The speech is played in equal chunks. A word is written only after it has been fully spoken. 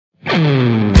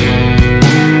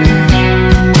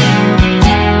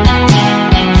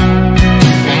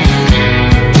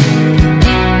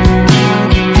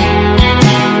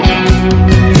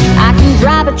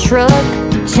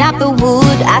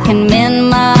can mend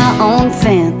my own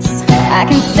fence. I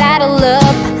can saddle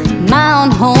up my own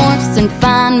horse and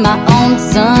find my own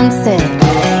sunset.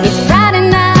 It's Friday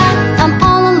night, I'm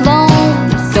all alone,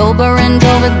 sober and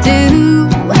overdue,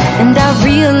 and I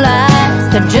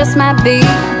realized I just might be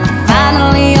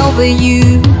finally over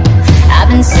you. I've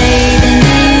been saving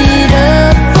it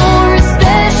up for a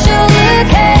special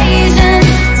occasion.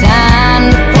 Time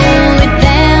to pull it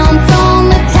down from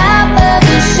the top of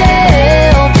the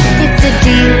shelf. It's a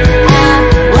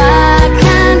DIY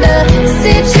kind of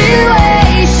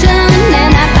situation,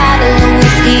 and I bottle of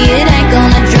whiskey, it ain't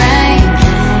gonna drink,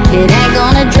 it ain't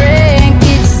gonna drink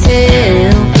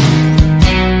itself.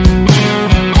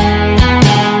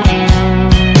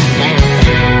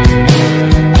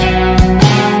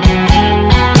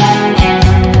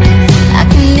 I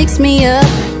can mix me up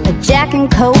a Jack and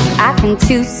Coke, I can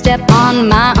two-step on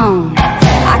my own.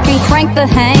 I can crank the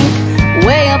Hank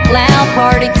way up loud,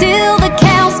 party till the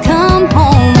cows come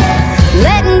home.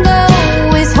 Letting go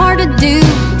is hard to do,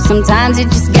 sometimes you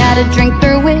just gotta drink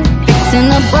through it. Fixing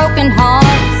a broken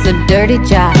heart's a dirty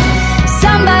job.